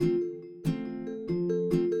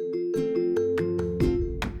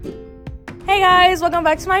Hey guys, welcome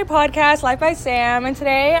back to my podcast, Life by Sam, and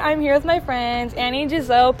today I'm here with my friends Annie,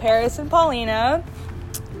 Giselle, Paris, and Paulina,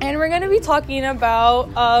 and we're going to be talking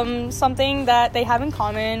about something that they have in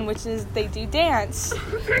common, which is they do dance.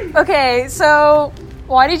 Okay, so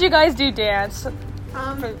why did you guys do dance?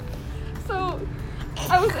 So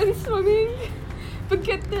I was in swimming, but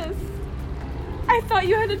get this, I thought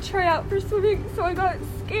you had to try out for swimming, so I got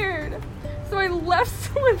scared. So I left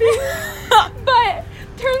swimming, but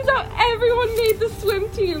turns out everyone made the swim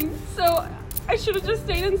team, so I should have just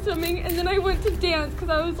stayed in swimming, and then I went to dance because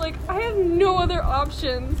I was like, I have no other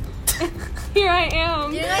options. Here I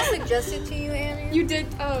am. Didn't I suggest it to you, Annie? You did?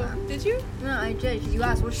 Oh, did you? No, I did. You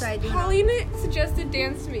asked, what should I do? Paulina suggested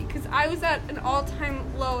dance to me because I was at an all-time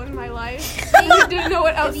low in my life. I didn't know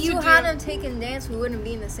what else to do. If you hadn't taken dance, we wouldn't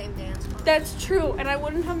be in the same dance club. That's true, and I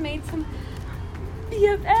wouldn't have made some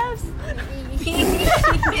BFFs.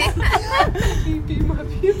 Be my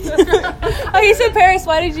BFF. Okay, so Paris,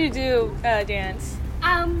 why did you do dance?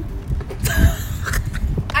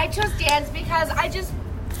 I chose dance because I just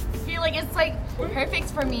feel like it's like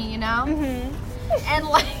perfect for me, you know? Mm-hmm. And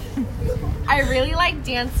like, I really like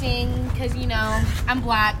dancing because, you know, I'm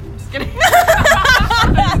black. Just kidding.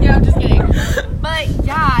 I'm just kidding. But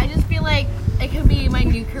yeah, I just feel like it could be my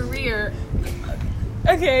new career.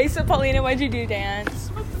 Okay, so Paulina, why'd you do dance?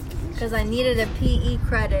 Because I needed a PE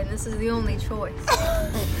credit, and this is the only choice.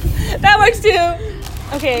 That works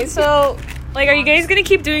too. Okay, so like, are you guys gonna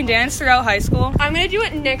keep doing dance throughout high school? I'm going to do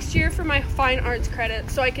it next year for my fine arts credit,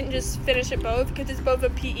 so I can just finish it both, because it's both a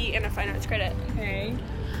PE and a fine arts credit. Okay.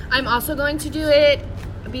 I'm also going to do it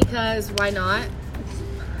because why not?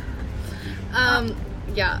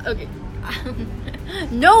 Yeah, okay.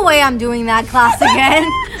 No way I'm doing that class again.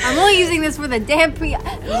 I'm only using this for the damn for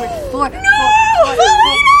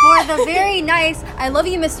the very nice, I love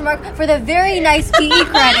you, Mr. Mark, for the very nice PE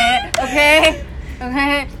credit, okay?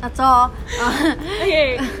 Okay, that's all.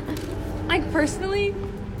 Okay. Like, personally,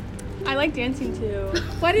 I like dancing too.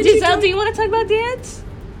 Why did Giselle, do you want to talk about dance?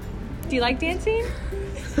 Do you like dancing?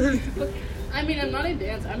 I mean, I'm not in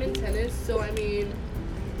dance. I'm in tennis, so I mean...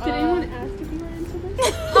 Did anyone ask if you were into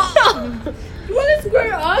this? You want to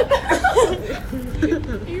square up?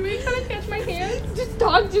 Are you really trying to catch my hands? Just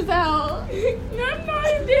talk, Giselle. No, I'm not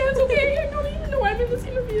in dance, okay? I don't even know why I'm in this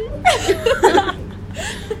interview.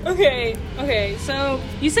 Okay, so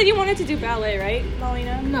you said you wanted to do ballet, right,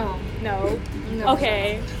 Paulina? No. No?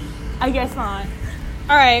 Okay. I guess not.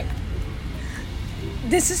 Alright.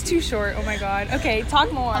 This is too short, oh my god. Okay,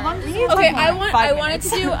 talk more. Okay, I wanted to minutes.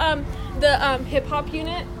 do the hip hop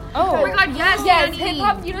unit. Oh. Oh my god, yes, Yes, Annie. hip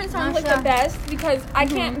hop unit sounds like Masha. the best because I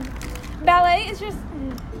can't. Ballet is just,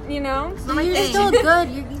 you know. You're still good.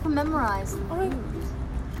 You can memorize.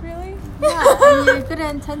 Really? Yeah, and you're good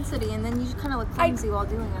at intensity, and then you just kind of look clumsy while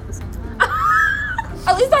doing it at the same time.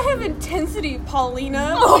 At least I have intensity,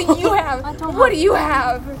 Paulina. What do you have? I don't What have- do you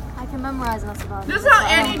have? I can memorize, and that's about it. This is how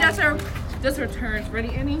Annie does her turns. Ready,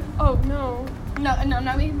 Annie? Oh no, No, I'm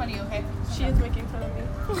not making money, okay? she is making fun of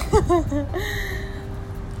me.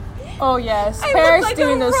 Oh yes, I Paris look like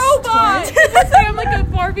doing a those robot. stunts. It's like I'm like a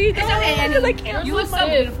Barbie doll. It's okay, Annie. I can't You look flip so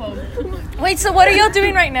my- beautiful. Wait, so what are y'all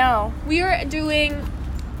doing right now? We are doing.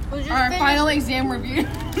 Our final exam review.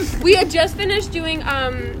 We had just finished doing.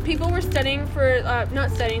 People were studying for not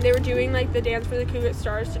studying. They were doing like the dance for the Cougar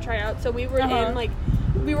Stars to try out. So we were in like.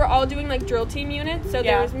 We were all doing like drill team units. So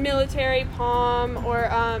there was military, pom, or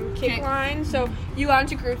kick line. So you got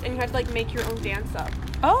into groups and you had to like make your own dance up.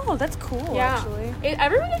 Oh, that's cool, Yeah. actually.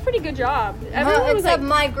 Everyone did a pretty good job. Everyone was Except like,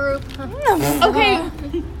 my group. okay,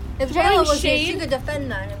 If Throwing Jayla was here, shade? she could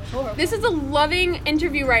defend that. It was horrible. this is a loving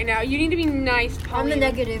interview right now. You need to be nice, I'm the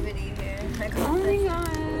Paulina. negativity here. Oh my god.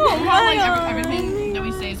 Like everything that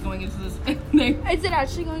we say is going into this thing. Is it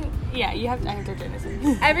actually going? Yeah, I have to do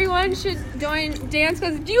this. Everyone should join dance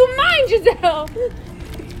class. Do you mind, Giselle?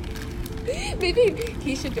 Maybe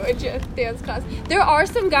he should join dance class. There are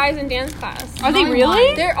some guys in dance class. Are they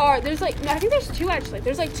really? There are. There's like, I think there's two actually.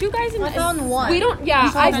 There's like two guys in. I found one. We don't. Yeah,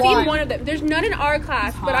 saw I've one. seen one of them. There's none in our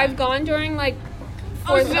class, but I've gone during like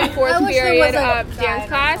I fourth wish there period was, like, a of guy dance in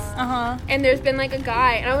class, Uh-huh. and there's been like a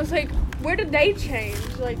guy, and I was like, where did they change?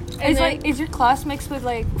 Like, and then, Is your class mixed with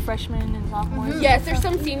like freshmen and sophomores? yes, there's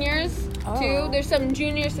some seniors Oh. too. There's some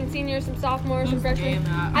juniors, some seniors, some sophomores, some freshmen.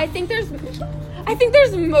 that. I think there's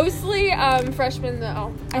mostly freshmen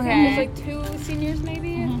though. I think there's like 2 seniors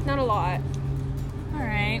maybe. Not a lot.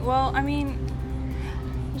 Alright, well, I mean,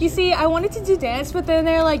 you see, I wanted to do dance, but then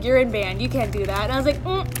they're like, you're in band, you can't do that. And I was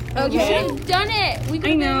like, You Okay. should have done it. We I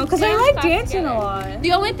could've know, been because I dance like class dancing together. a lot.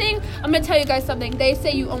 The only thing, I'm going to tell you guys something. They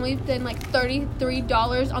say you only spend like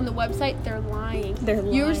 $33 on the website. They're lying. They're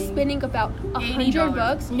You're lying. spending about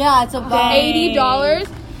 $100. Yeah, it's about $80,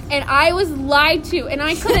 and I was lied to, and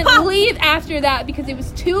I couldn't leave after that because it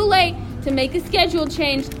was too late to make a schedule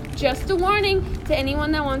change. Just a warning to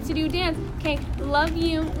anyone that wants to do dance. Okay, love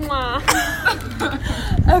you. Mwah.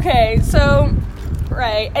 Okay, so,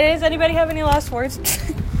 right. Does anybody have any last words?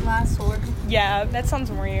 last word. Yeah, that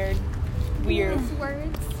sounds weird. Weird.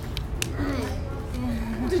 Words.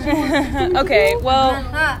 Okay, well,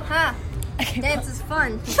 Ha ha. Dance is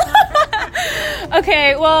fun.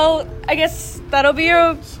 okay, well, I guess that'll be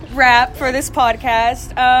a wrap for this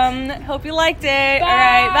podcast. Hope you liked it. All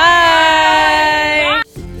right, bye.